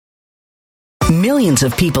Millions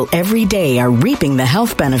of people every day are reaping the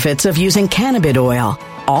health benefits of using cannabis oil,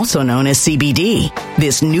 also known as CBD.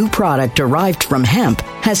 This new product derived from hemp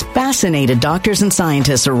has fascinated doctors and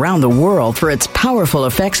scientists around the world for its powerful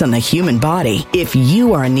effects on the human body. If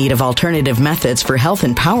you are in need of alternative methods for health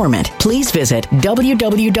empowerment, please visit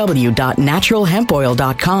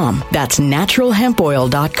www.naturalhempoil.com. That's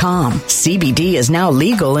naturalhempoil.com. CBD is now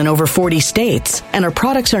legal in over 40 states, and our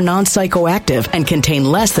products are non-psychoactive and contain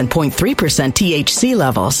less than 0.3% THC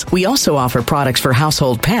levels. We also offer products for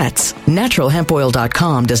household pets.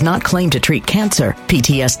 Naturalhempoil.com does not claim to treat cancer,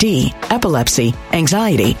 PTSD, epilepsy,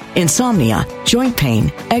 anxiety, insomnia, joint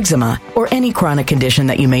pain, eczema, or any chronic condition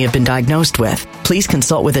that you may have been diagnosed with. Please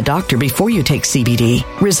consult with a doctor before you take CBD.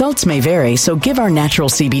 Results may vary, so give our natural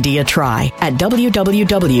CBD a try at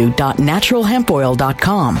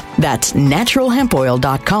www.naturalhempoil.com. That's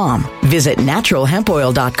naturalhempoil.com. Visit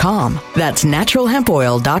naturalhempoil.com. That's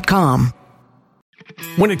naturalhempoil.com.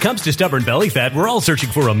 When it comes to stubborn belly fat, we're all searching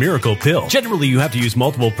for a miracle pill. Generally, you have to use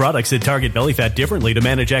multiple products that target belly fat differently to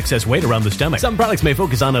manage excess weight around the stomach. Some products may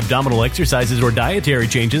focus on abdominal exercises or dietary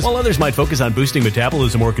changes, while others might focus on boosting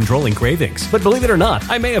metabolism or controlling cravings. But believe it or not,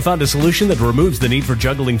 I may have found a solution that removes the need for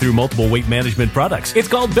juggling through multiple weight management products. It's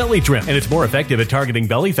called Belly Trim, and it's more effective at targeting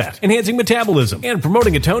belly fat, enhancing metabolism, and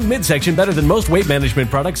promoting a toned midsection better than most weight management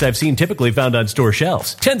products I've seen typically found on store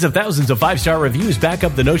shelves. Tens of thousands of 5-star reviews back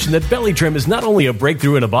up the notion that Belly Trim is not only a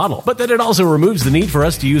breakthrough in a bottle, but that it also removes the need for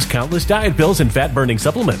us to use countless diet pills and fat-burning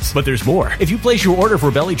supplements. But there's more. If you place your order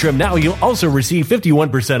for Belly Trim now, you'll also receive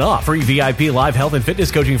 51% off, free VIP live health and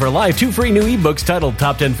fitness coaching for life, 2 free new ebooks titled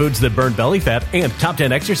Top 10 Foods That Burn Belly Fat and Top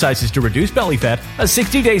 10 Exercises to Reduce Belly Fat, a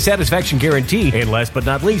 60-day satisfaction guarantee, and last but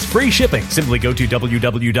not least, free shipping. Simply go to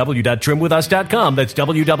www.trimwithus.com. That's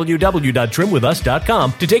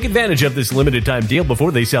www.trimwithus.com to take advantage of this limited time deal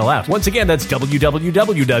before they sell out. Once again, that's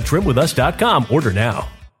www.trimwithus.com. Order now.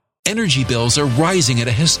 Energy bills are rising at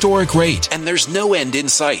a historic rate, and there's no end in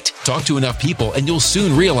sight. Talk to enough people, and you'll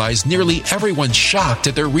soon realize nearly everyone's shocked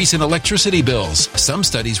at their recent electricity bills. Some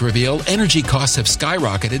studies reveal energy costs have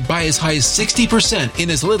skyrocketed by as high as 60%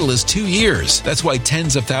 in as little as 2 years. That's why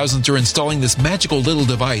tens of thousands are installing this magical little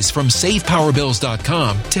device from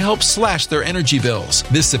SavePowerBills.com to help slash their energy bills.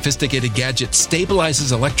 This sophisticated gadget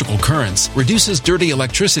stabilizes electrical currents, reduces dirty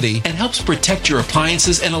electricity, and helps protect your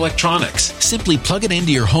appliances and electronics. Simply plug it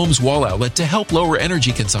into your home's wall outlet to help lower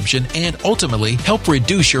energy consumption and ultimately help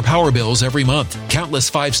reduce your power bills every month.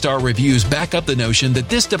 Countless 5-star reviews back up the notion that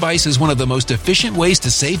this device is one of the most efficient ways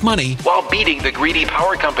to save money while beating the greedy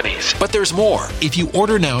power companies. But there's more. If you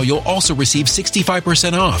order now, you'll also receive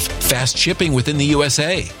 65% off, fast shipping within the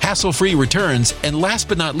USA, hassle-free returns, and last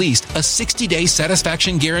but not least, a 60-day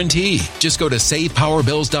satisfaction guarantee. Just go to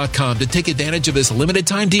SavePowerBills.com to take advantage of this limited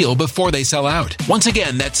time deal before they sell out. Once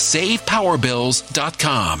again, that's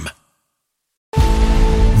SavePowerBills.com.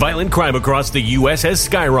 Violent crime across the U.S. has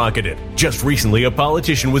skyrocketed. Just recently, a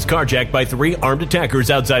politician was carjacked by 3 armed attackers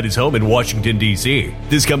outside his home in Washington, D.C.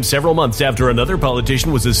 This comes several months after another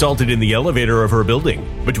politician was assaulted in the elevator of her building.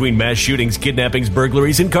 Between mass shootings, kidnappings,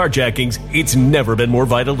 burglaries, and carjackings, it's never been more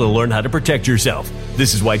vital to learn how to protect yourself.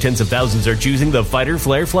 This is why tens of thousands are choosing the Fighter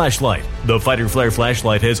Flare flashlight. The Fighter Flare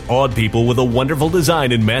flashlight has awed people with a wonderful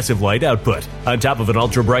design and massive light output. On top of an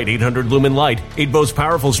ultra-bright 800-lumen light, it boasts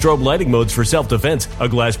powerful strobe lighting modes for self-defense, a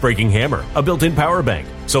glass-breaking hammer, a built-in power bank,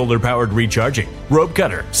 solar-powered recharging, rope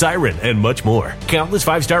cutter, siren, and much more. Countless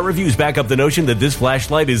 5-star reviews back up the notion that this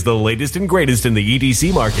flashlight is the latest and greatest in the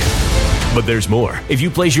EDC market. But there's more. If you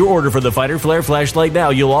place your order for the Fighter Flare flashlight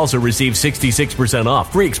now, you'll also receive 66%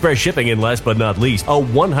 off, free express shipping, and last but not least, a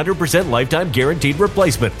 100% lifetime guaranteed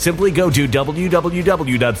replacement. Simply go to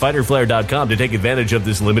www.fighterflare.com to take advantage of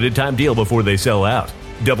this limited time deal before they sell out.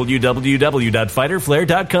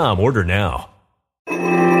 www.fighterflare.com. Order now.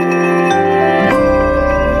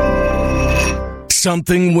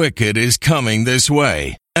 Something wicked is coming this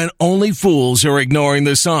way, and only fools are ignoring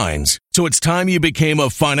the signs. So it's time you became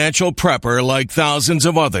a financial prepper like thousands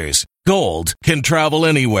of others. Gold can travel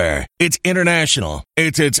anywhere. It's international.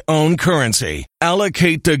 It's its own currency.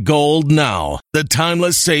 Allocate to gold now, the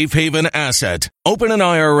timeless safe haven asset. Open an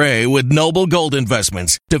IRA with Noble Gold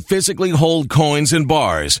Investments to physically hold coins and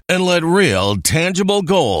bars and let real, tangible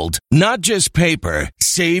gold, not just paper,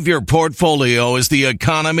 Save your portfolio as the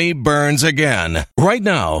economy burns again. Right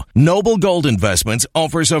now, Noble Gold Investments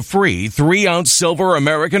offers a free 3-ounce silver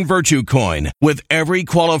American Virtue coin with every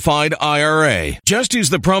qualified IRA. Just use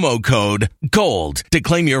the promo code GOLD to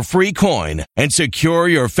claim your free coin and secure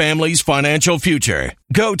your family's financial future.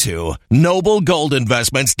 Go to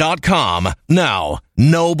noblegoldinvestments.com now.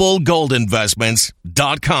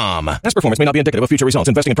 noblegoldinvestments.com. Past performance may not be indicative of future results.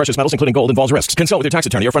 Investing in precious metals, including gold, involves risks. Consult with your tax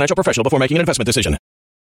attorney or financial professional before making an investment decision.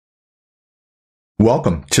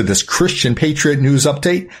 Welcome to this Christian Patriot News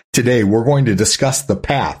Update. Today, we're going to discuss the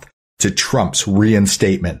path to Trump's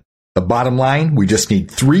reinstatement. The bottom line, we just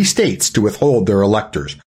need 3 states to withhold their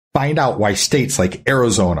electors. Find out why states like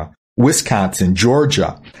Arizona, Wisconsin,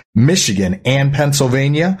 Georgia, Michigan, and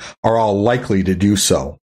Pennsylvania are all likely to do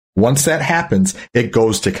so. Once that happens, it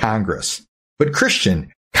goes to Congress. But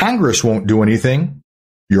Christian, Congress won't do anything.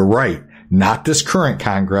 You're right. Not this current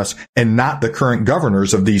Congress and not the current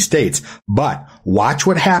governors of these states. But watch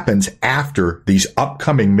what happens after these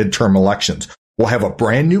upcoming midterm elections. We'll have a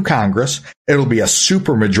brand new Congress. It'll be a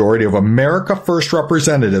supermajority of America First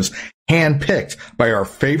representatives handpicked by our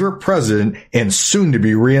favorite president and soon to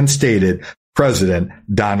be reinstated President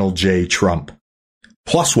Donald J. Trump.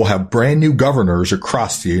 Plus, we'll have brand new governors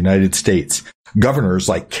across the United States. Governors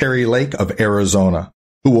like Kari Lake of Arizona,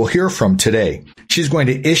 who we'll hear from today. She's going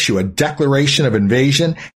to issue a declaration of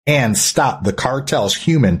invasion and stop the cartel's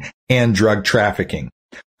human and drug trafficking.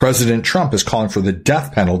 President Trump is calling for the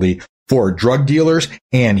death penalty for drug dealers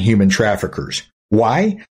and human traffickers.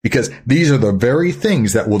 Why? Because these are the very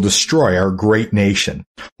things that will destroy our great nation.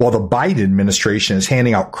 While the Biden administration is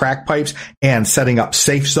handing out crack pipes and setting up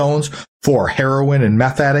safe zones for heroin and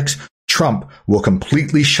meth addicts, Trump will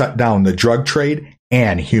completely shut down the drug trade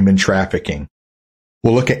and human trafficking.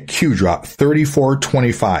 We'll look at Q Drop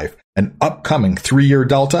 3425, an upcoming 3-year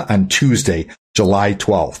delta on Tuesday, July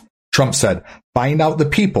 12th. Trump said, "Find out the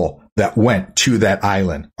people that went to that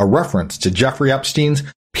island," a reference to Jeffrey Epstein's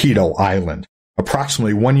Pedo Island.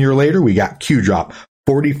 Approximately 1 year later, we got Q Drop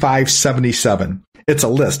 4577. It's a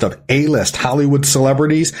list of A-list Hollywood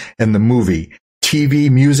celebrities in the movie, TV,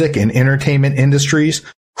 music, and entertainment industries,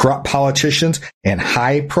 corrupt politicians, and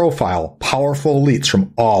high-profile, powerful elites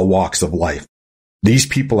from all walks of life. These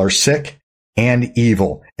people are sick and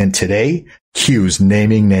evil, and today, Q's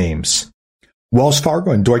naming names. Wells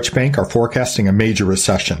Fargo and Deutsche Bank are forecasting a major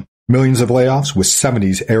recession, millions of layoffs with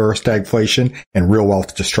 70s era stagflation and real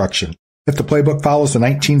wealth destruction. If the playbook follows the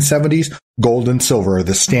 1970s, gold and silver are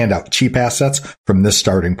the standout cheap assets from this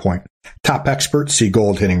starting point. Top experts see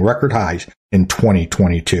gold hitting record highs in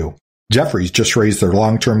 2022. Jefferies just raised their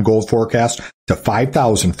long-term gold forecast to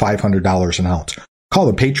 $5,500 an ounce. Call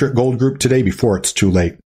the Patriot Gold Group today before it's too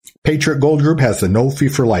late. Patriot Gold Group has the No Fee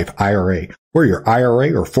for Life IRA, where your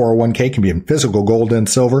IRA or 401k can be in physical gold and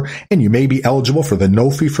silver, and you may be eligible for the No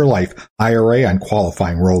Fee for Life IRA on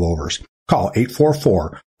qualifying rollovers. Call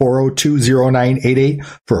 844-402-0988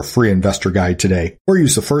 for a free investor guide today, or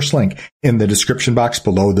use the first link in the description box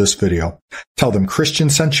below this video. Tell them Christian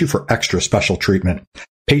sent you for extra special treatment.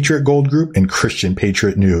 Patriot Gold Group and Christian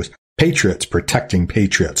Patriot News. Patriots protecting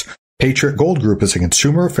patriots. Patriot Gold Group is a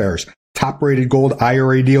consumer affairs top-rated gold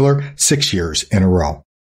IRA dealer 6 years in a row.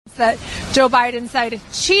 That Joe Biden side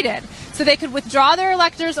cheated. So they could withdraw their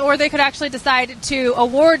electors, or they could actually decide to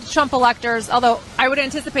award Trump electors, although I would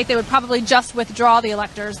anticipate they would probably just withdraw the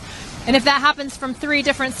electors. And if that happens from 3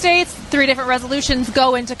 different states, 3 different resolutions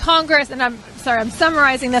go into Congress, and I'm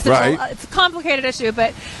summarizing this. Right. It's a complicated issue,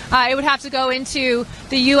 but it would have to go into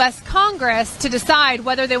the U.S. Congress to decide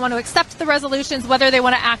whether they want to accept the resolutions, whether they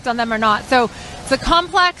want to act on them or not. So it's a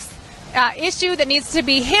complex issue that needs to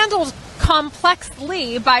be handled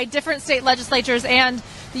complexly by different state legislatures and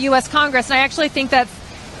the U.S. Congress. And I actually think that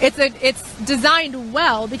it's designed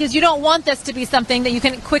well, because you don't want this to be something that you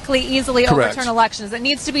can quickly, easily overturn elections. It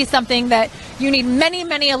needs to be something that you need many,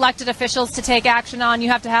 many elected officials to take action on. You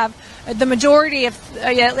have to have the majority of,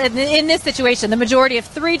 in this situation, the majority of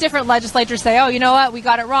 3 different legislatures say, oh, you know what, we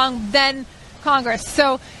got it wrong, then Congress.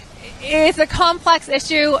 So it's a complex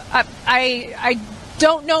issue. I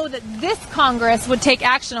don't know that this Congress would take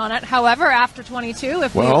action on it. However, after 22,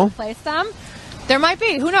 if we replace them, there might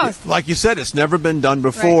be. Who knows? Like you said, it's never been done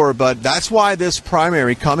before, right. But that's why this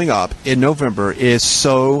primary coming up in November is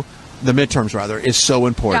the midterms rather, is so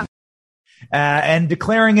important. Yeah. And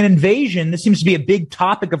declaring an invasion, this seems to be a big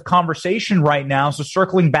topic of conversation right now. So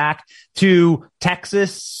circling back to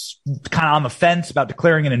Texas, kind of on the fence about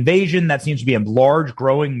declaring an invasion. That seems to be a large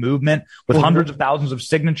growing movement with hundreds of thousands of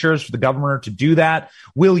signatures for the governor to do that.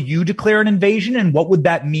 Will you declare an invasion, and what would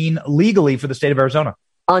that mean legally for the state of Arizona?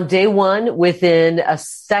 On day one, within a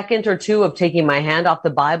second or two of taking my hand off the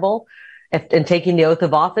Bible and taking the oath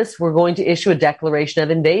of office, we're going to issue a declaration of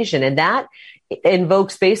invasion. And that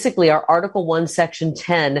invokes basically our Article 1, Section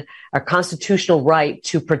 10, our constitutional right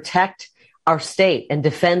to protect our state and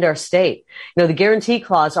defend our state. You know, the guarantee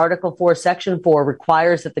clause, Article 4, Section 4,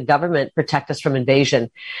 requires that the government protect us from invasion.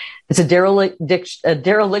 It's a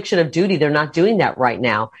dereliction of duty. They're not doing that right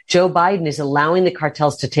now. Joe Biden is allowing the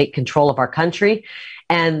cartels to take control of our country.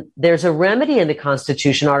 And there's a remedy in the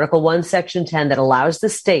Constitution, Article 1, Section 10, that allows the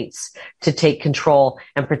states to take control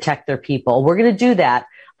and protect their people. We're going to do that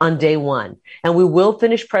on day one. And we will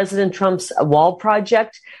finish President Trump's wall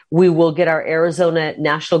project. We will get our Arizona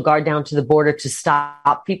National Guard down to the border to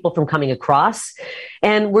stop people from coming across.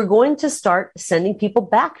 And we're going to start sending people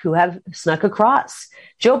back who have snuck across.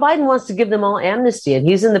 Joe Biden wants to give them all amnesty, and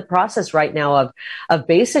he's in the process right now of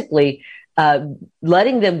basically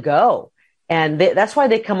letting them go. And that's why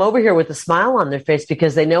they come over here with a smile on their face,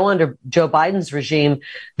 because they know under Joe Biden's regime,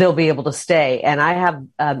 they'll be able to stay. And I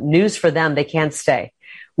have news for them. They can't stay.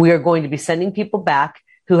 We are going to be sending people back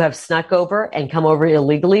who have snuck over and come over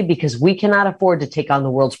illegally, because we cannot afford to take on the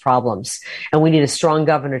world's problems. And we need a strong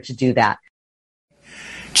governor to do that.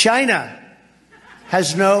 China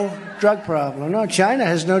has no drug problem. No, China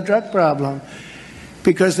has no drug problem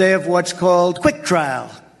because they have what's called quick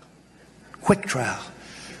trial. Quick trial.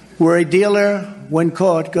 Where a dealer, when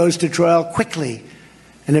caught, goes to trial quickly,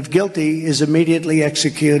 and if guilty, is immediately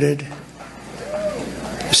executed.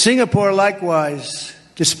 Singapore, likewise,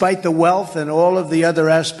 despite the wealth and all of the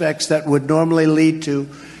other aspects that would normally lead to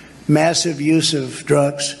massive use of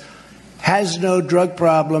drugs, has no drug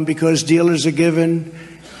problem because dealers are given,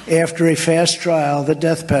 after a fast trial, the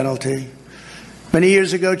death penalty. Many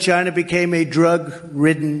years ago, China became a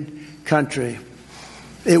drug-ridden country.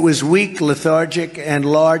 It was weak, lethargic, and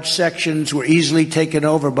large sections were easily taken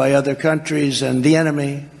over by other countries and the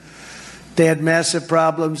enemy. They had massive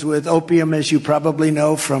problems with opium, as you probably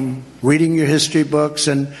know from reading your history books,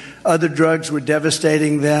 and other drugs were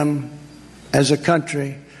devastating them as a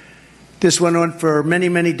country. This went on for many,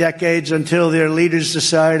 many decades until their leaders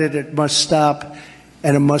decided it must stop,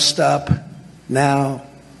 and it must stop now.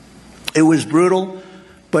 It was brutal,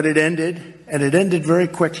 but it ended, and it ended very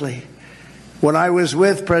quickly. When I was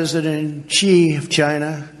with President Xi of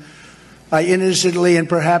China, I innocently and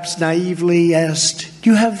perhaps naively asked,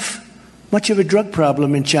 "Do you have much of a drug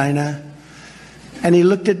problem in China?" And he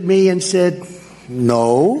looked at me and said,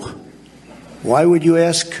 "No." Why would you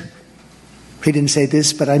ask? He didn't say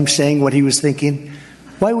this, but I'm saying what he was thinking.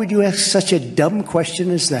 Why would you ask such a dumb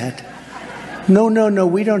question as that? No,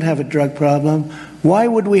 we don't have a drug problem. Why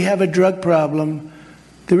would we have a drug problem?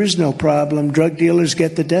 There is no problem. Drug dealers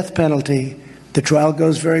get the death penalty. The trial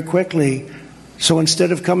goes very quickly. So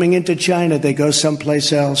instead of coming into China, they go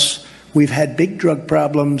someplace else. We've had big drug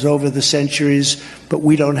problems over the centuries, but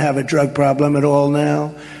we don't have a drug problem at all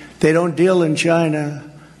now. They don't deal in China.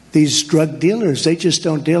 These drug dealers, they just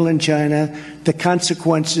don't deal in China. The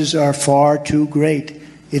consequences are far too great.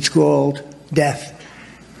 It's called death.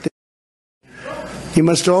 You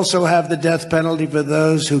must also have the death penalty for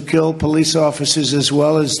those who kill police officers as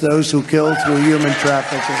well as those who kill through human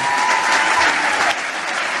trafficking.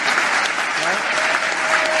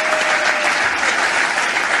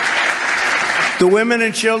 The women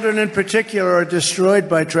and children in particular are destroyed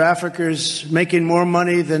by traffickers, making more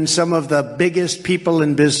money than some of the biggest people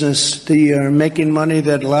in business. They are making money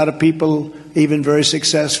that a lot of people, even very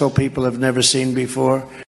successful people, have never seen before.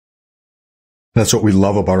 That's what we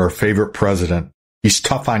love about our favorite president. He's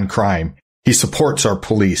tough on crime. He supports our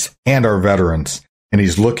police and our veterans, and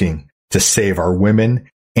he's looking to save our women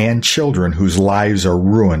and children whose lives are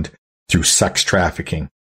ruined through sex trafficking.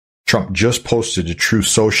 Trump just posted to Truth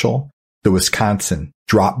Social the Wisconsin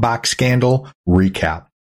Dropbox scandal recap.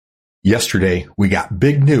 Yesterday, we got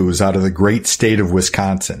big news out of the great state of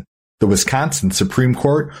Wisconsin. The Wisconsin Supreme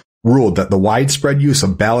Court ruled that the widespread use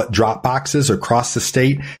of ballot drop boxes across the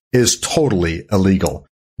state is totally illegal.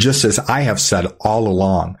 Just as I have said all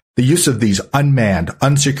along, the use of these unmanned,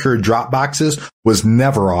 unsecured drop boxes was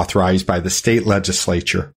never authorized by the state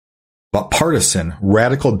legislature. But partisan,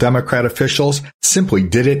 radical Democrat officials simply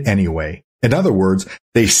did it anyway. In other words,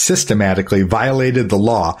 they systematically violated the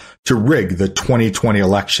law to rig the 2020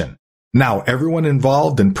 election. Now everyone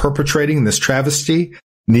involved in perpetrating this travesty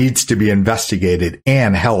needs to be investigated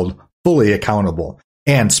and held fully accountable.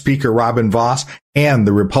 And Speaker Robin Vos and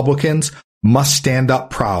the Republicans must stand up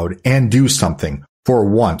proud and do something for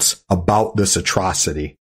once about this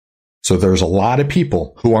atrocity. So there's a lot of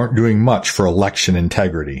people who aren't doing much for election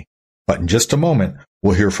integrity. But in just a moment,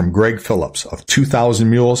 we'll hear from Greg Phillips of 2000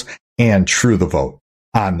 Mules and True the Vote.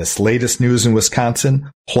 on this latest news in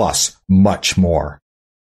Wisconsin, plus much more.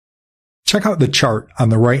 Check out the chart on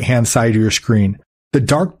the right-hand side of your screen. The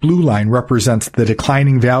dark blue line represents the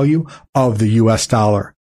declining value of the U.S.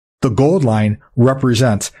 dollar. The gold line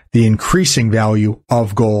represents the increasing value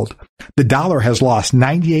of gold. The dollar has lost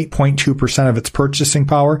 98.2% of its purchasing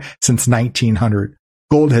power since 1900.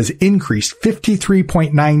 Gold has increased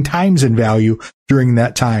 53.9 times in value during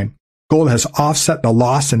that time. Gold has offset the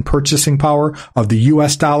loss in purchasing power of the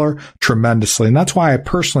U.S. dollar tremendously, and that's why I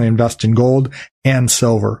personally invest in gold and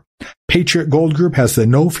silver. Patriot Gold Group has the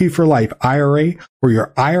No Fee for Life IRA, where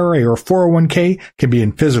your IRA or 401k can be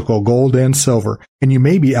in physical gold and silver, and you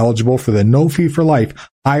may be eligible for the No Fee for Life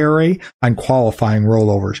IRA on qualifying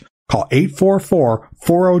rollovers. Call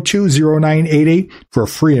 844-402-0988 for a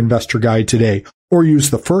free investor guide today, or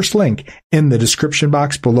use the first link in the description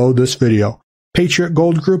box below this video. Patriot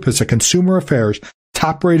Gold Group is a Consumer Affairs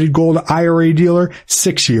top-rated gold IRA dealer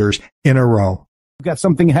 6 years in a row. We've got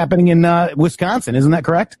something happening in Wisconsin, isn't that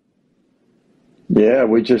correct? Yeah,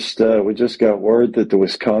 we just got word that the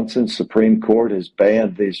Wisconsin Supreme Court has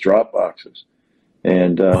banned these drop boxes,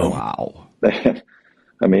 and wow.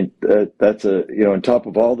 I mean that's on top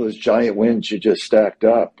of all those giant wins you just stacked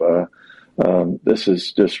up. This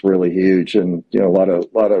is just really huge, and a lot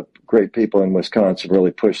of great people in Wisconsin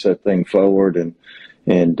really pushed that thing forward, and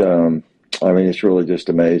I mean, it's really just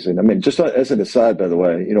amazing. I mean, just as an aside, by the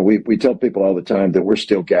way, we tell people all the time that we're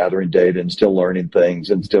still gathering data and still learning things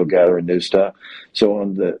and still gathering new stuff. So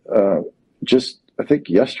on the I think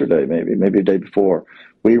yesterday, maybe the day before,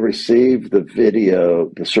 we received the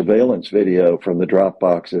surveillance video from the drop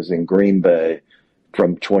boxes in Green Bay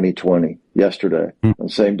from 2020 yesterday, the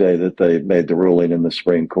same day that they made the ruling in the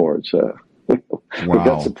Supreme Court. So we've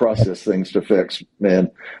got some process things to fix, man.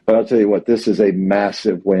 But I'll tell you what, this is a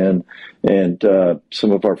massive win, and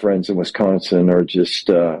some of our friends in Wisconsin are just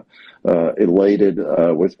elated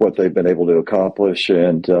with what they've been able to accomplish.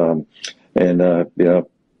 And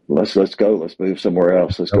let's go. Let's move somewhere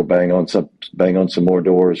else. Let's go bang on some more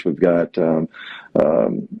doors. We've got some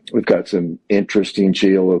interesting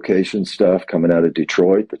geolocation stuff coming out of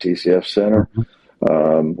Detroit, the TCF Center.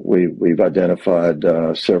 We've identified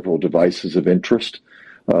several devices of interest.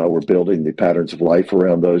 We're building the patterns of life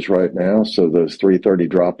around those right now. So those 3:30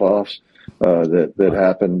 drop-offs that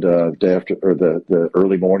happened day after, or the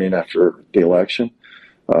early morning after the election,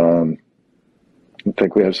 I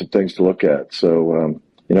think we have some things to look at. So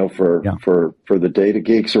for the data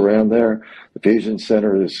geeks around there, the Fusion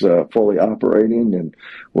Center is fully operating, and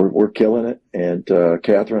we're killing it. And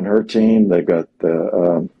Catherine and her team, they've got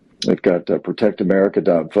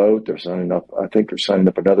protectamerica.vote. They're signing up. I think they're signing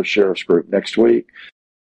up another sheriff's group next week.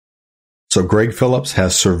 So Greg Phillips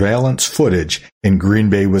has surveillance footage in Green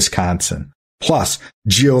Bay, Wisconsin, plus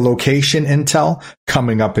geolocation intel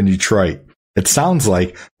coming up in Detroit. It sounds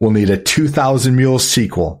like we'll need a 2,000 Mules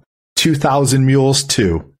sequel, 2,000 Mules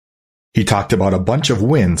 2. He talked about a bunch of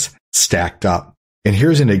wins stacked up. And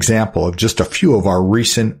here's an example of just a few of our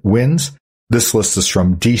recent wins. This list is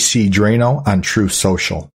from DC Drano on Truth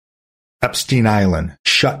Social. Epstein Island,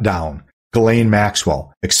 shut down. Ghislaine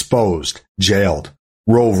Maxwell, exposed, jailed.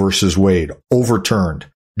 Roe versus Wade, overturned.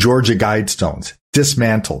 Georgia Guidestones,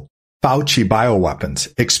 dismantled. Fauci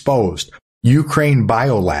bioweapons, exposed. Ukraine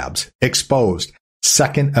biolabs, exposed.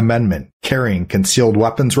 Second Amendment, carrying concealed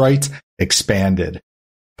weapons rights, expanded.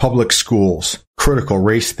 Public schools, critical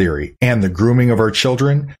race theory, and the grooming of our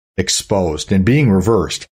children, exposed and being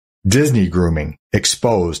reversed. Disney grooming,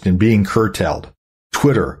 exposed and being curtailed.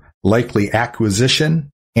 Twitter, likely acquisition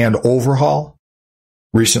and overhaul.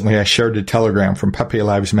 Recently, I shared a telegram from Pepe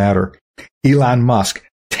Lives Matter. Elon Musk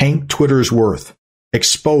tanked Twitter's worth,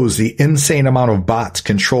 exposed the insane amount of bots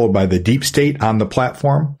controlled by the deep state on the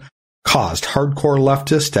platform, caused hardcore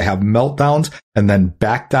leftists to have meltdowns, and then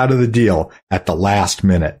backed out of the deal at the last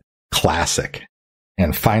minute. Classic.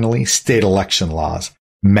 And finally, state election laws.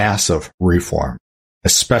 Massive reform,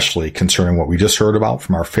 especially concerning what we just heard about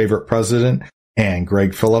from our favorite president and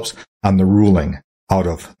Greg Phillips on the ruling out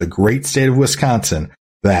of the great state of Wisconsin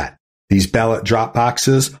that these ballot drop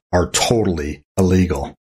boxes are totally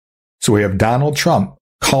illegal. So we have Donald Trump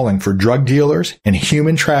calling for drug dealers and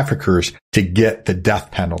human traffickers to get the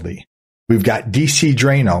death penalty. We've got DC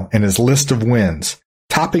Drano and his list of wins,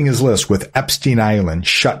 topping his list with Epstein Island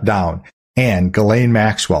shut down and Ghislaine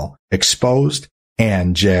Maxwell exposed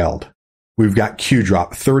and jailed. We've got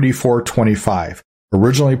Q-Drop 3425,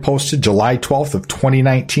 originally posted July 12th of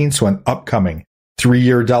 2019, so an upcoming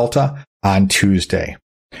 3-year delta on Tuesday.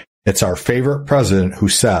 It's our favorite president who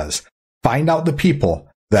says, find out the people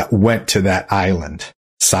that went to that island.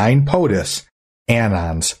 Sign POTUS,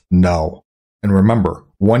 Anons, no. And remember,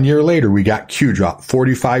 1 year later, we got Q-Drop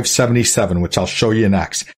 4577, which I'll show you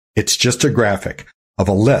next. It's just a graphic of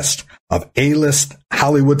a list of A-list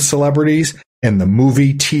Hollywood celebrities in the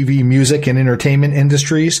movie, TV, music, and entertainment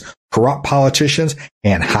industries, corrupt politicians,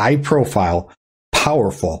 and high-profile,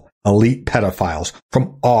 powerful, elite pedophiles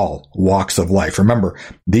from all walks of life. Remember,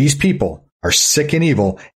 these people are sick and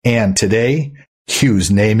evil, and today,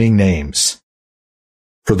 Q's naming names.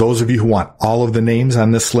 For those of you who want all of the names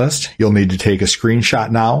on this list, you'll need to take a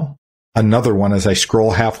screenshot now, another one as I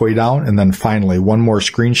scroll halfway down, and then finally one more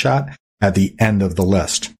screenshot at the end of the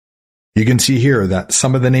list. You can see here that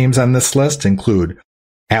some of the names on this list include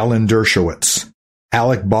Alan Dershowitz,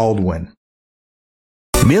 Alec Baldwin.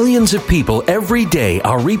 Millions of people every day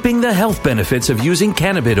are reaping the health benefits of using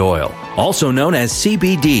cannabis oil, also known as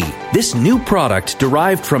CBD. This new product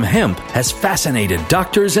derived from hemp has fascinated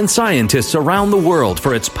doctors and scientists around the world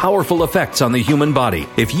for its powerful effects on the human body.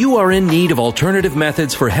 If you are in need of alternative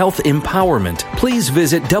methods for health empowerment, please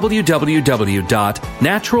visit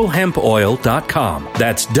www.naturalhempoil.com.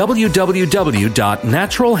 That's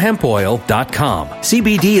www.naturalhempoil.com.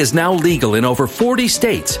 CBD is now legal in over 40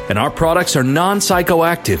 states, and our products are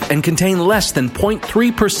non-psychoactive and contain less than 0.3%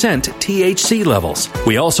 THC levels.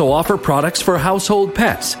 We also offer products for household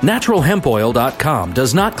pets. NaturalHempOil.com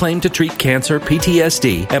does not claim to treat cancer,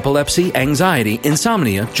 PTSD, epilepsy, anxiety,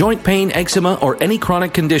 insomnia, joint pain, eczema, or any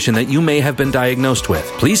chronic condition that you may have been diagnosed with.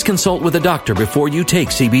 Please consult with a doctor before you take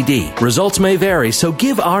CBD. Results may vary, so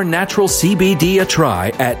give our natural CBD a try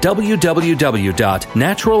at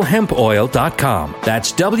www.naturalhempoil.com.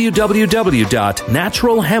 That's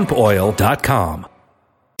www.naturalhempoil.com.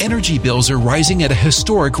 Energy bills are rising at a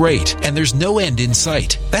historic rate, and there's no end in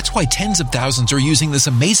sight. That's why tens of thousands are using this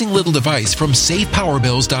amazing little device from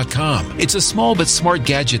SavePowerBills.com. It's a small but smart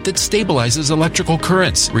gadget that stabilizes electrical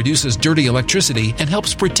currents, reduces dirty electricity, and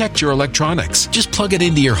helps protect your electronics. Just plug it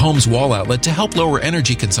into your home's wall outlet to help lower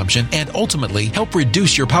energy consumption and ultimately help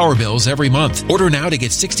reduce your power bills every month. Order now to get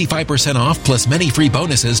 65% off plus many free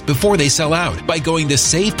bonuses before they sell out by going to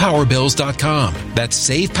SavePowerBills.com. That's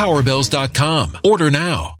SavePowerBills.com. Order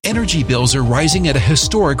now. Energy bills are rising at a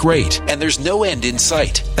historic rate, and there's no end in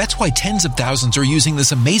sight. That's why tens of thousands are using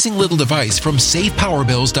this amazing little device from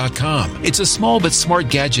SavePowerBills.com. It's a small but smart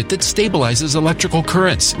gadget that stabilizes electrical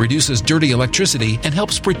currents, reduces dirty electricity, and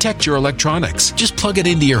helps protect your electronics. Just plug it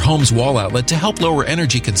into your home's wall outlet to help lower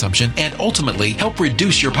energy consumption and ultimately help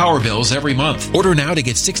reduce your power bills every month. Order now to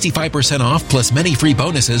get 65% off plus many free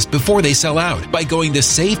bonuses before they sell out by going to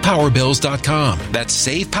SavePowerBills.com. That's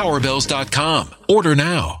SavePowerBills.com. Order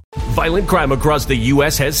now. Violent crime across the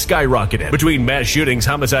U.S. has skyrocketed. Between mass shootings,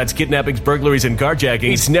 homicides, kidnappings, burglaries, and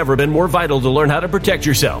carjackings, it's never been more vital to learn how to protect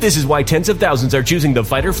yourself. This is why tens of thousands are choosing the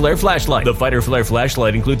Fighter Flare flashlight. The Fighter Flare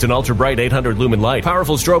flashlight includes an ultra-bright 800-lumen light,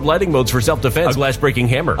 powerful strobe lighting modes for self-defense, a glass-breaking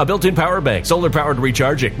hammer, a built-in power bank, solar-powered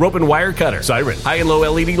recharging, rope and wire cutter, siren, high and low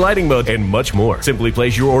LED lighting mode, and much more. Simply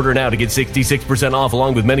place your order now to get 66% off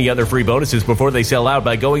along with many other free bonuses before they sell out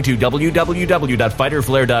by going to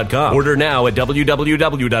www.fighterflare.com. Order now at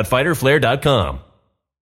www.fighterflare.com.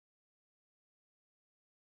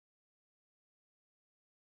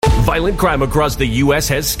 Violent crime across the U.S.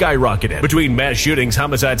 has skyrocketed. Between mass shootings,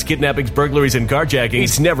 homicides, kidnappings, burglaries, and carjackings,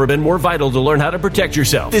 it's never been more vital to learn how to protect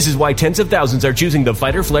yourself. This is why tens of thousands are choosing the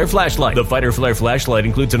Fighter Flare flashlight. The Fighter Flare flashlight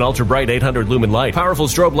includes an ultra-bright 800-lumen light, powerful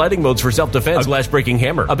strobe lighting modes for self-defense, a glass-breaking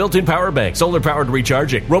hammer, a built-in power bank, solar-powered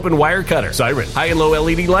recharging, rope and wire cutter, siren, high and low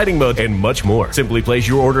LED lighting mode, and much more. Simply place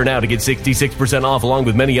your order now to get 66% off along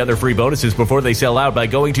with many other free bonuses before they sell out by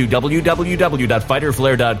going to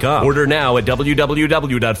www.fighterflare.com. Order now at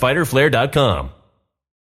www.fighterflare.com.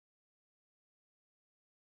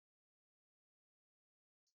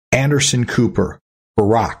 Anderson Cooper,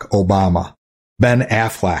 Barack Obama, Ben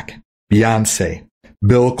Affleck, Beyonce,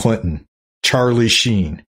 Bill Clinton, Charlie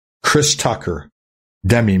Sheen, Chris Tucker,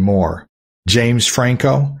 Demi Moore, James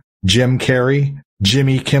Franco, Jim Carrey,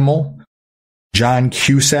 Jimmy Kimmel, John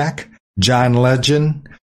Cusack, John Legend,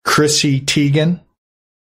 Chrissy Teigen,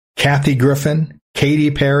 Kathy Griffin,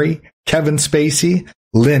 Katy Perry, Kevin Spacey,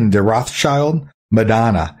 Linda Rothschild,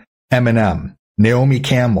 Madonna, Eminem, Naomi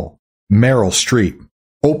Campbell, Meryl Streep,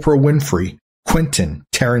 Oprah Winfrey, Quentin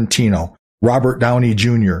Tarantino, Robert Downey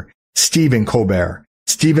Jr., Stephen Colbert,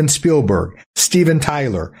 Steven Spielberg, Steven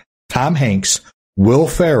Tyler, Tom Hanks, Will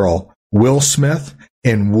Ferrell, Will Smith,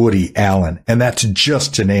 and Woody Allen. And that's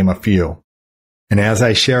just to name a few. And as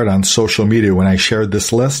I shared on social media when I shared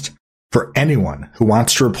this list, for anyone who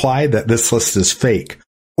wants to reply that this list is fake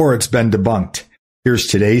or it's been debunked, here's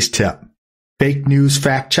today's tip. Fake news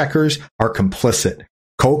fact checkers are complicit,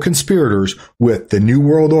 co-conspirators with the New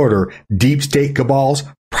World Order, deep state cabals,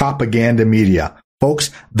 propaganda media. Folks,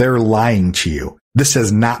 they're lying to you. This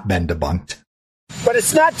has not been debunked. But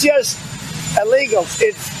it's not just illegals.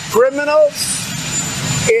 It's criminals.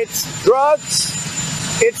 It's drugs.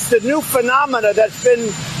 It's the new phenomena that's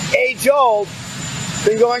been age-old,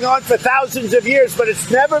 been going on for thousands of years, but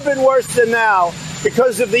it's never been worse than now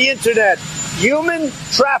because of the Internet. Human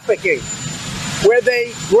trafficking, where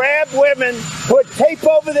they grab women, put tape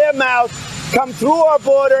over their mouth, come through our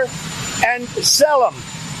border, and sell them.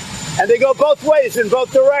 And they go both ways, in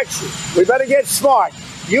both directions. We better get smart.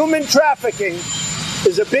 Human trafficking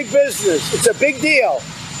is a big business. It's a big deal.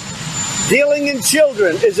 Dealing in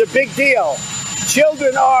children is a big deal.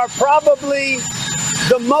 Children are probably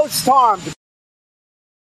the most harmed.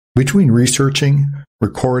 Between researching,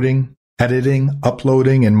 recording, editing,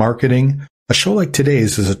 uploading, and marketing, a show like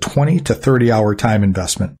today's is a 20 to 30 hour time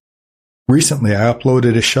investment. Recently, I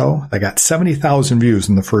uploaded a show that got 70,000 views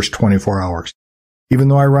in the first 24 hours. Even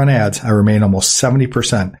though I run ads, I remain almost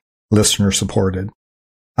 70% listener supported.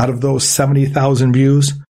 Out of those 70,000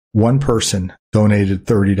 views, one person donated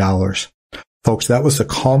 $30. Folks, that was the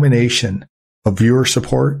culmination of viewer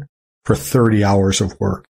support for 30 hours of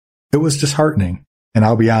work. It was disheartening, and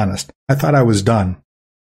I'll be honest, I thought I was done.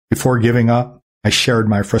 Before giving up, I shared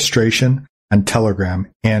my frustration on Telegram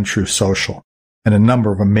and Truth Social, and a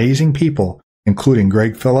number of amazing people, including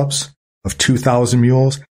Greg Phillips of 2,000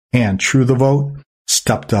 Mules and True the Vote,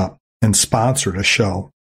 stepped up and sponsored a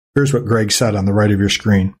show. Here's what Greg said on the right of your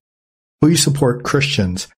screen. Please support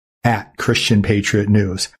Christians at Christian Patriot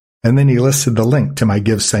News. And then he listed the link to my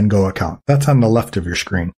Give, Send, Go account. That's on the left of your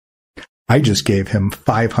screen. I just gave him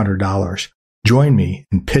 $500. Join me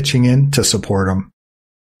in pitching in to support him.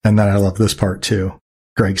 And then I love this part too.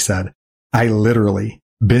 Greg said, I literally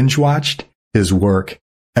binge watched his work.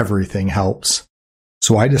 Everything helps.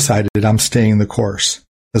 So I decided I'm staying the course.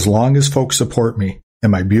 As long as folks support me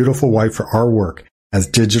and my beautiful wife for our work as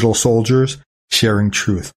digital soldiers, sharing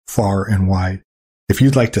truth far and wide. If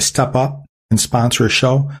you'd like to step up and sponsor a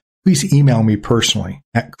show, please email me personally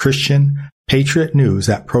at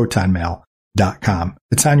christianpatriotnews@protonmail.com.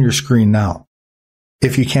 It's on your screen now.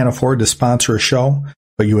 If you can't afford to sponsor a show,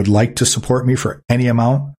 but you would like to support me for any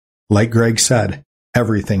amount, like Greg said,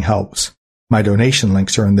 everything helps. My donation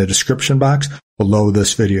links are in the description box below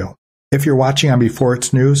this video. If you're watching on Before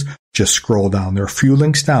It's News, just scroll down. There are a few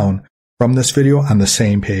links down from this video on the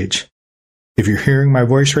same page. If you're hearing my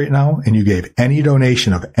voice right now and you gave any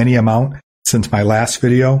donation of any amount since my last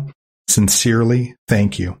video, sincerely,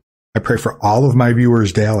 thank you. I pray for all of my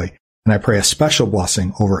viewers daily, and I pray a special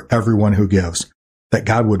blessing over everyone who gives, that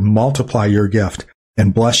God would multiply your gift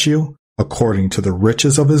and bless you according to the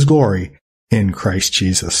riches of his glory in Christ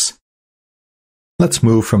Jesus. Let's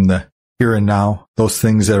move from the here and now, those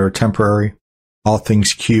things that are temporary, all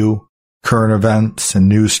things Q, current events and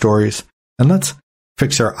news stories, and let's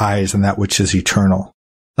fix our eyes on that which is eternal.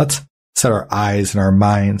 Let's set our eyes and our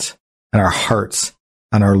minds and our hearts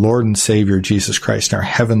on our Lord and Savior Jesus Christ, our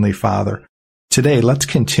Heavenly Father. Today, let's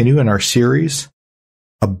continue in our series,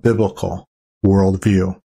 A Biblical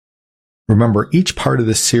Worldview. Remember, each part of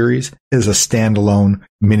this series is a standalone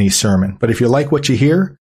mini sermon. But if you like what you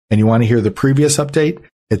hear and you want to hear the previous update,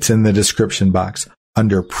 it's in the description box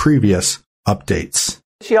under previous updates.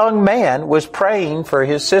 This young man was praying for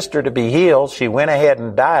his sister to be healed. She went ahead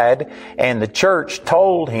and died, and the church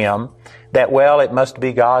told him that, well, it must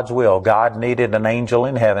be God's will. God needed an angel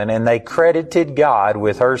in heaven, and they credited God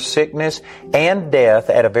with her sickness and death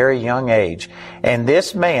at a very young age. And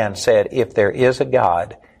this man said, if there is a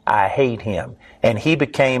God, I hate him. And he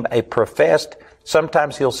became a professed,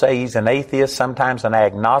 sometimes he'll say he's an atheist, sometimes an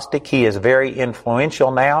agnostic. He is very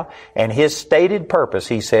influential now, and his stated purpose,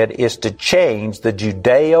 he said, is to change the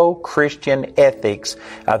Judeo-Christian ethics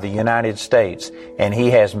of the United States. And he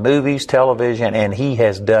has movies, television, and he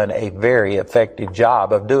has done a very effective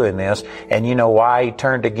job of doing this. And you know why he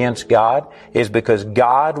turned against God? Is because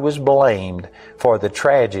God was blamed for the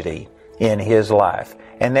tragedy in his life.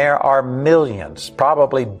 And there are millions,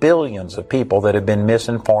 probably billions of people that have been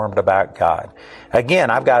misinformed about God.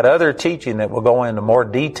 Again, I've got other teaching that will go into more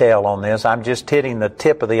detail on this. I'm just hitting the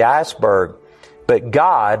tip of the iceberg. But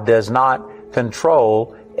God does not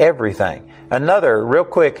control everything. Another real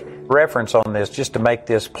quick reference on this, just to make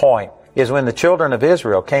this point, is when the children of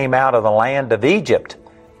Israel came out of the land of Egypt.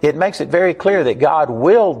 it makes it very clear that God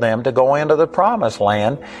willed them to go into the promised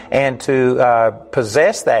land and to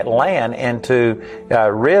possess that land and to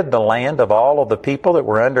rid the land of all of the people that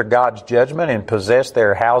were under God's judgment and possess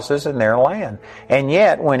their houses and their land. And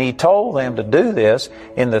yet, when He told them to do this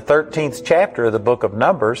in the 13th chapter of the book of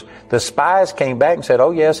Numbers, the spies came back and said,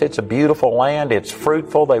 oh yes, it's a beautiful land, it's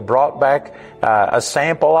fruitful. They brought back a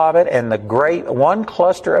sample of it, and one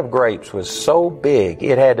cluster of grapes was so big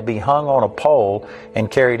it had to be hung on a pole and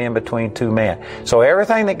carried in between two men. So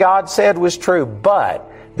everything that God said was true, but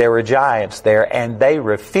there were giants there, and they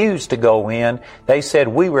refused to go in. They said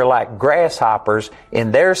we were like grasshoppers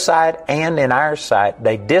in their sight and in our sight.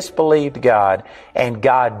 They disbelieved God, and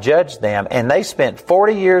God judged them, and they spent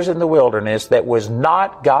 40 years in the wilderness that was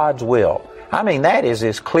not God's will. I mean, that is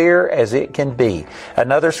as clear as it can be.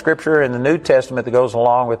 Another scripture in the New Testament that goes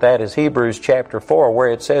along with that is Hebrews chapter 4,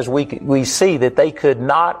 where it says we see that they could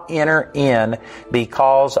not enter in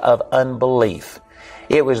because of unbelief.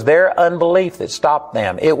 It was their unbelief that stopped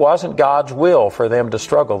them. It wasn't God's will for them to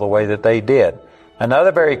struggle the way that they did.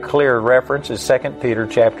 Another very clear reference is 2 Peter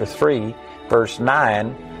chapter 3, verse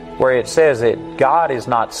 9, where it says that God is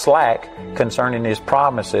not slack concerning His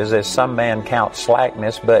promises, as some man counts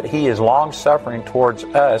slackness, but He is long-suffering towards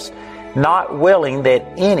us, not willing that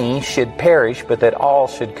any should perish, but that all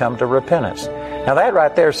should come to repentance. Now that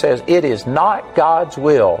right there says it is not God's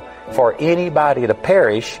will for anybody to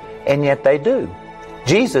perish, and yet they do.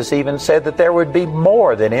 Jesus even said that there would be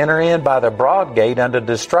more that enter in by the broad gate unto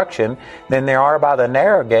destruction than there are by the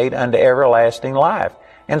narrow gate unto everlasting life.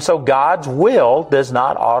 And so God's will does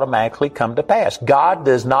not automatically come to pass. God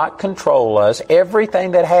does not control us.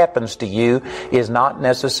 Everything that happens to you is not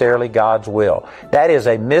necessarily God's will. That is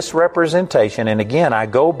a misrepresentation. And again, I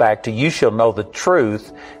go back to you shall know the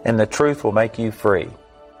truth, and the truth will make you free.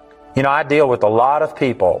 You know, I deal with a lot of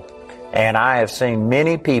people, and I have seen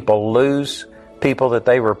many people lose people that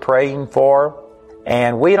they were praying for,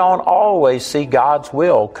 and we don't always see God's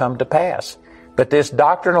will come to pass. But this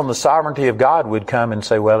doctrine on the sovereignty of God would come and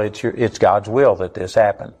say, well, it's God's will that this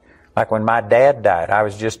happened. Like when my dad died, I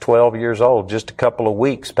was just 12 years old, just a couple of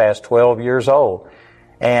weeks past 12 years old.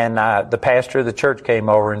 And the pastor of the church came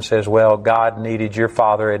over and says, well, God needed your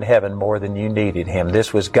father in heaven more than you needed him.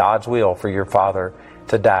 This was God's will for your father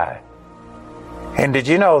to die. And did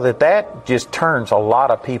you know that just turns a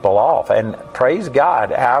lot of people off? And praise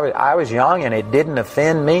God, I was young and it didn't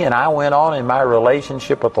offend me, and I went on in my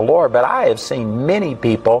relationship with the Lord. But I have seen many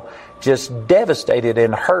people just devastated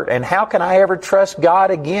and hurt. And how can I ever trust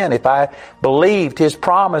God again if I believed His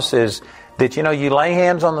promises that, you know, you lay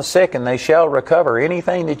hands on the sick and they shall recover.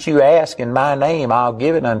 Anything that you ask in my name, I'll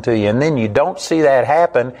give it unto you. And then you don't see that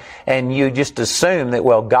happen, and you just assume that,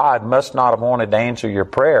 well, God must not have wanted to answer your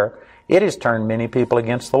prayer. It has turned many people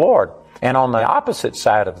against the Lord. And on the opposite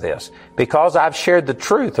side of this, because I've shared the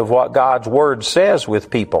truth of what God's Word says with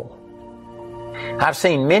people, I've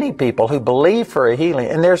seen many people who believe for a healing,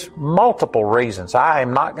 and there's multiple reasons. I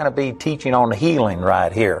am not going to be teaching on healing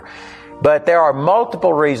right here. But there are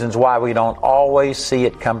multiple reasons why we don't always see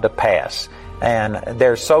it come to pass. And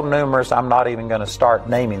they're so numerous, I'm not even going to start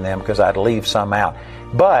naming them because I'd leave some out.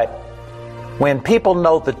 But when people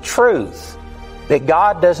know the truth, that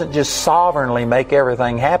God doesn't just sovereignly make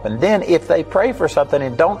everything happen, then if they pray for something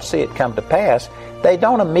and don't see it come to pass, they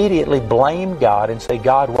don't immediately blame God and say,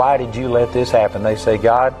 God, why did you let this happen? They say,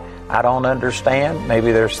 God, I don't understand.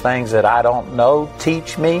 Maybe there's things that I don't know.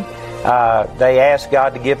 Teach me. They ask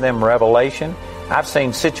God to give them revelation. I've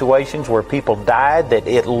seen situations where people died that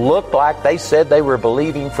it looked like they said they were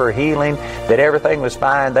believing for healing, that everything was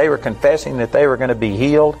fine. They were confessing that they were going to be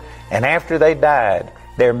healed. And after they died,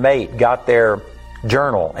 their mate got their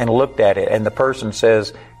journal and looked at it, and the person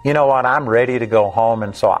says, you know what, I'm ready to go home,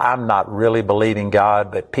 and so I'm not really believing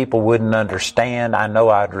God, but people wouldn't understand. I know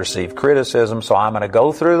I'd receive criticism, so I'm going to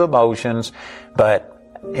go through the motions, but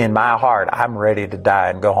in my heart, I'm ready to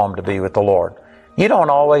die and go home to be with the Lord. You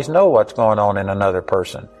don't always know what's going on in another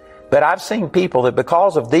person. But I've seen people that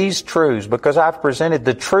because of these truths, because I've presented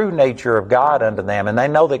the true nature of God unto them, and they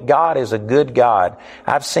know that God is a good God,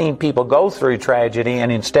 I've seen people go through tragedy,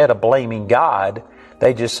 and instead of blaming God,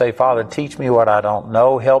 they just say, Father, teach me what I don't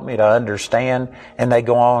know, help me to understand, and they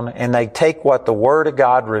go on and they take what the Word of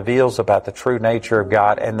God reveals about the true nature of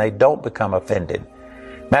God, and they don't become offended.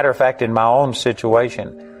 Matter of fact, in my own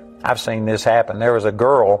situation, I've seen this happen. There was a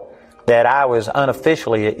girl that I was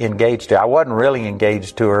unofficially engaged to. I wasn't really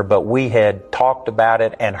engaged to her, but we had talked about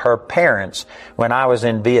it, and her parents, when I was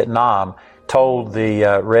in Vietnam, told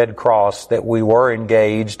the Red Cross that we were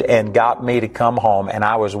engaged and got me to come home, and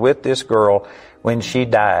I was with this girl when she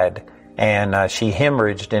died. and she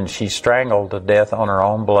hemorrhaged and she strangled to death on her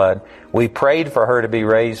own blood. We prayed for her to be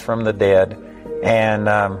raised from the dead, and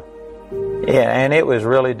and it was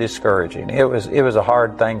really discouraging. It was a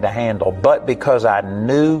hard thing to handle, but because I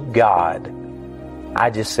knew God, I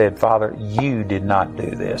just said, Father, you did not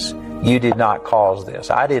do this. You did not cause this.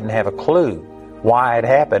 I didn't have a clue why it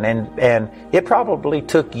happened. And it probably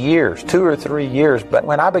took years, 2 or 3 years. But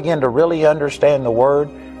when I began to really understand the Word,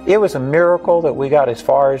 it was a miracle that we got as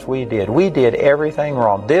far as we did. We did everything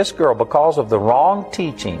wrong. This girl, because of the wrong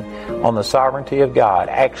teaching on the sovereignty of God,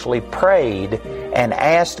 actually prayed and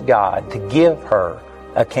asked God to give her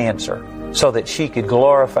a cancer so that she could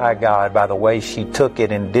glorify God by the way she took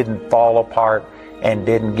it and didn't fall apart and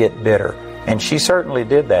didn't get bitter. And she certainly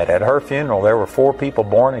did that. At her funeral, there were 4 people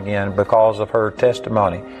born again because of her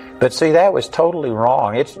testimony. But see, that was totally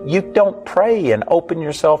wrong. You don't pray and open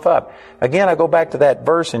yourself up. Again, I go back to that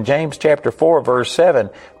verse in James chapter 4, verse 7.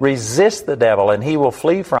 Resist the devil and he will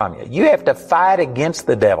flee from you. You have to fight against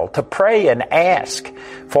the devil. To pray and ask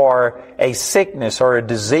for a sickness or a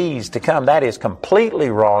disease to come, that is completely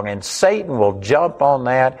wrong. And Satan will jump on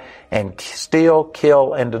that and steal,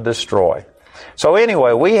 kill, and to destroy. So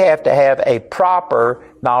anyway, we have to have a proper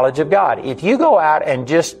knowledge of God. If you go out and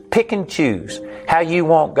just pick and choose how you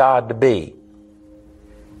want God to be,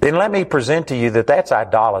 then let me present to you that that's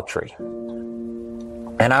idolatry.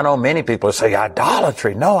 And I know many people say,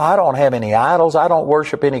 idolatry? No, I don't have any idols. I don't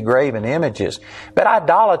worship any graven images. But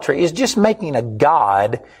idolatry is just making a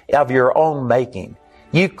God of your own making.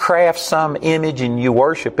 You craft some image and you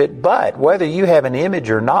worship it, but whether you have an image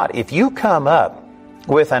or not, if you come up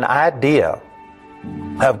with an idea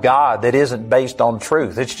of God that isn't based on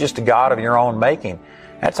truth, it's just a God of your own making,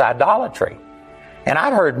 that's idolatry. And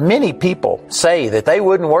I've heard many people say that they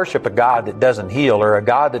wouldn't worship a God that doesn't heal or a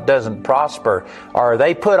God that doesn't prosper, or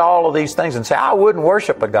they put all of these things and say, I wouldn't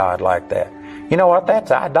worship a God like that. You know what?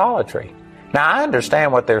 That's idolatry. Now, I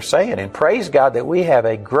understand what they're saying, and praise God that we have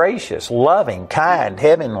a gracious, loving, kind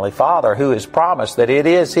Heavenly Father who has promised that it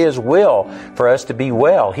is His will for us to be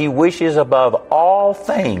well. He wishes above all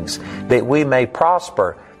things that we may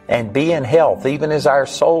prosper and be in health, even as our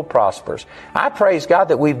soul prospers. I praise God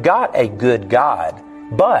that we've got a good God,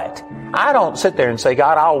 but I don't sit there and say,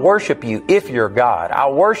 God, I'll worship you if you're God.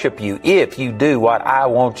 I'll worship you if you do what I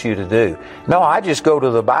want you to do. No, I just go to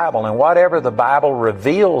the Bible, and whatever the Bible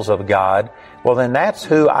reveals of God, well, then that's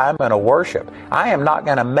who I'm going to worship. I am not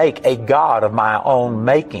going to make a God of my own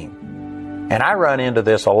making. And I run into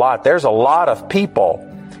this a lot. There's a lot of people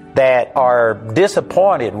that are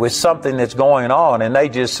disappointed with something that's going on, and they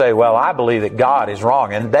just say, well, I believe that God is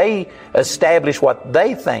wrong. And they establish what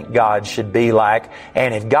they think God should be like,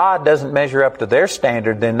 and if God doesn't measure up to their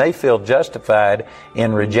standard, then they feel justified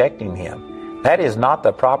in rejecting Him. That is not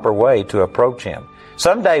the proper way to approach Him.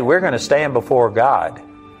 Someday we're going to stand before God,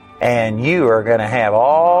 and you are going to have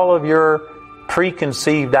all of your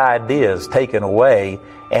preconceived ideas taken away.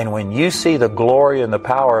 And when you see the glory and the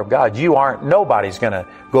power of God, nobody's going to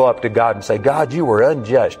go up to God and say, God, you were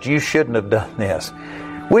unjust. You shouldn't have done this.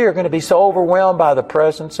 We are going to be so overwhelmed by the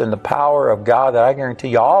presence and the power of God that I guarantee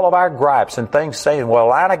you all of our gripes and things saying, well,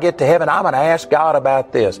 when I get to heaven, I'm going to ask God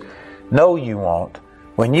about this. No, you won't.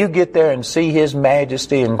 When you get there and see His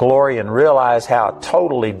majesty and glory and realize how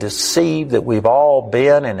totally deceived that we've all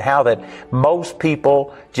been, and how that most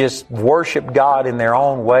people just worship God in their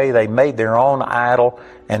own way, they made their own idol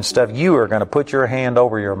and stuff, you are going to put your hand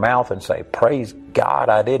over your mouth and say, praise God,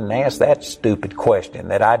 I didn't ask that stupid question,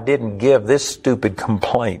 that I didn't give this stupid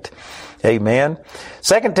complaint. Amen.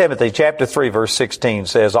 2 Timothy chapter 3 verse 16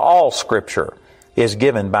 says, all Scripture is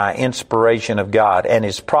given by inspiration of God and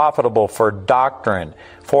is profitable for doctrine,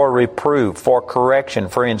 for reproof, for correction,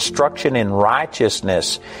 for instruction in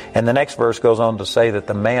righteousness. And the next verse goes on to say that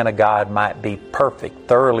the man of God might be perfect,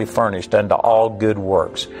 thoroughly furnished unto all good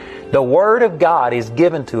works. The Word of God is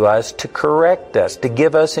given to us to correct us, to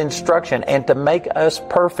give us instruction, and to make us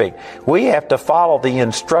perfect. We have to follow the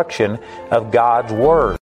instruction of God's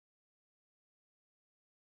Word.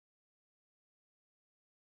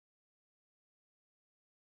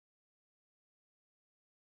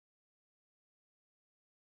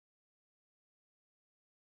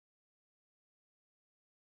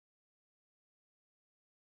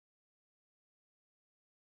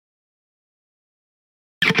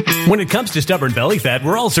 When it comes to stubborn belly fat,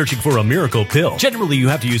 we're all searching for a miracle pill. Generally, you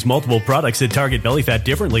have to use multiple products that target belly fat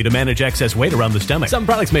differently to manage excess weight around the stomach. Some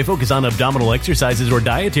products may focus on abdominal exercises or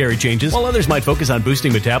dietary changes, while others might focus on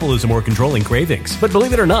boosting metabolism or controlling cravings. But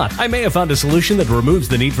believe it or not, I may have found a solution that removes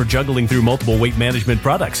the need for juggling through multiple weight management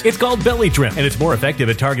products. It's called Belly Trim, and it's more effective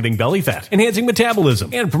at targeting belly fat, enhancing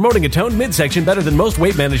metabolism, and promoting a toned midsection better than most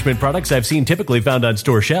weight management products I've seen typically found on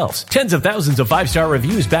store shelves. Tens of thousands of 5-star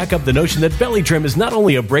reviews back up the notion that Belly Trim is not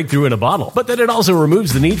only a breakthrough in a bottle, but that it also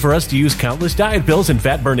removes the need for us to use countless diet pills and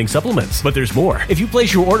fat-burning supplements. But there's more. If you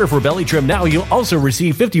place your order for Belly Trim now, you'll also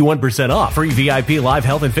receive 51% off, free VIP live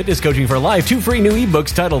health and fitness coaching for life, 2 free new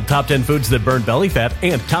ebooks titled Top 10 Foods That Burn Belly Fat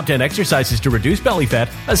and Top 10 Exercises to Reduce Belly Fat,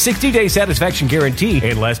 a 60-day satisfaction guarantee,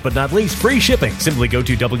 and last but not least, free shipping. Simply go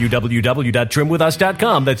to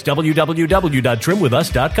www.trimwithus.com. That's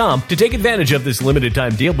www.trimwithus.com to take advantage of this limited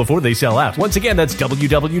time deal before they sell out. Once again, that's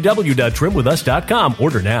www.trimwithus.com.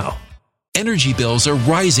 Order now. Energy bills are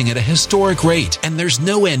rising at a historic rate, and there's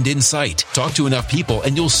no end in sight. Talk to enough people,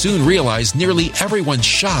 and you'll soon realize nearly everyone's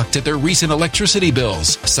shocked at their recent electricity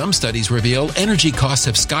bills. Some studies reveal energy costs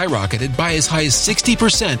have skyrocketed by as high as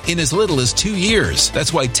 60% in as little as 2 years.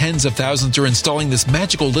 That's why tens of thousands are installing this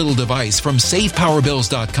magical little device from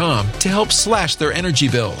SavePowerBills.com to help slash their energy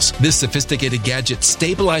bills. This sophisticated gadget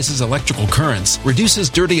stabilizes electrical currents, reduces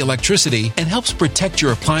dirty electricity, and helps protect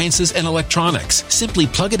your appliances and electronics. Simply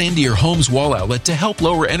plug it into your home's wall outlet to help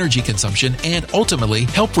lower energy consumption and ultimately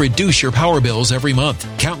help reduce your power bills every month.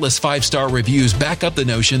 Countless 5-star reviews back up the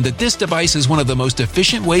notion that this device is one of the most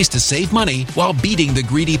efficient ways to save money while beating the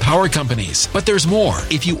greedy power companies. But there's more.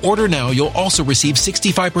 If you order now, you'll also receive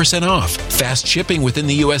 65% off, fast shipping within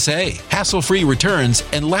the USA, hassle-free returns,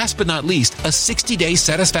 and last but not least, a 60-day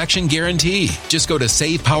satisfaction guarantee. Just go to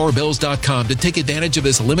SavePowerBills.com to take advantage of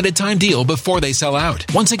this limited time deal before they sell out.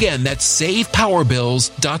 Once again, that's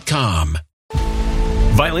SavePowerBills.com.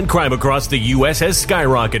 Violent crime across the U.S. has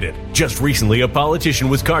skyrocketed. Just recently, a politician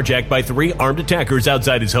was carjacked by 3 armed attackers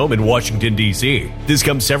outside his home in Washington, D.C. This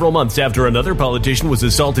comes several months after another politician was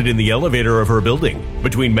assaulted in the elevator of her building.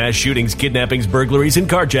 Between mass shootings, kidnappings, burglaries, and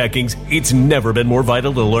carjackings, it's never been more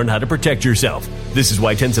vital to learn how to protect yourself. This is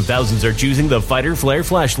why tens of thousands are choosing the Fighter Flare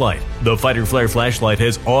flashlight. The Fighter Flare flashlight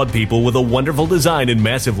has awed people with a wonderful design and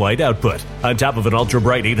massive light output. On top of an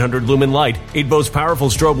ultra-bright 800-lumen light, it boasts powerful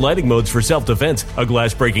strobe lighting modes for self-defense, a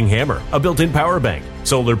glass-breaking hammer, a built-in power bank,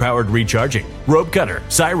 solar-powered recharging, rope cutter,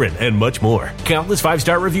 siren, and much more. Countless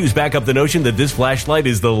 5-star reviews back up the notion that this flashlight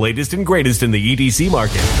is the latest and greatest in the EDC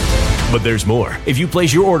market. But there's more. If you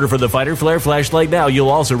place your order for the Fighter Flare flashlight now, you'll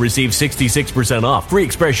also receive 66% off, free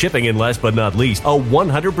express shipping, and last but not least, a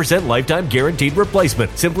 100% lifetime guaranteed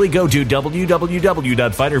replacement. Simply go to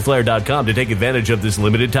www.fighterflare.com to take advantage of this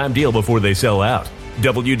limited time deal before they sell out.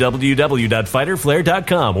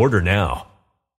 www.fighterflare.com. Order now.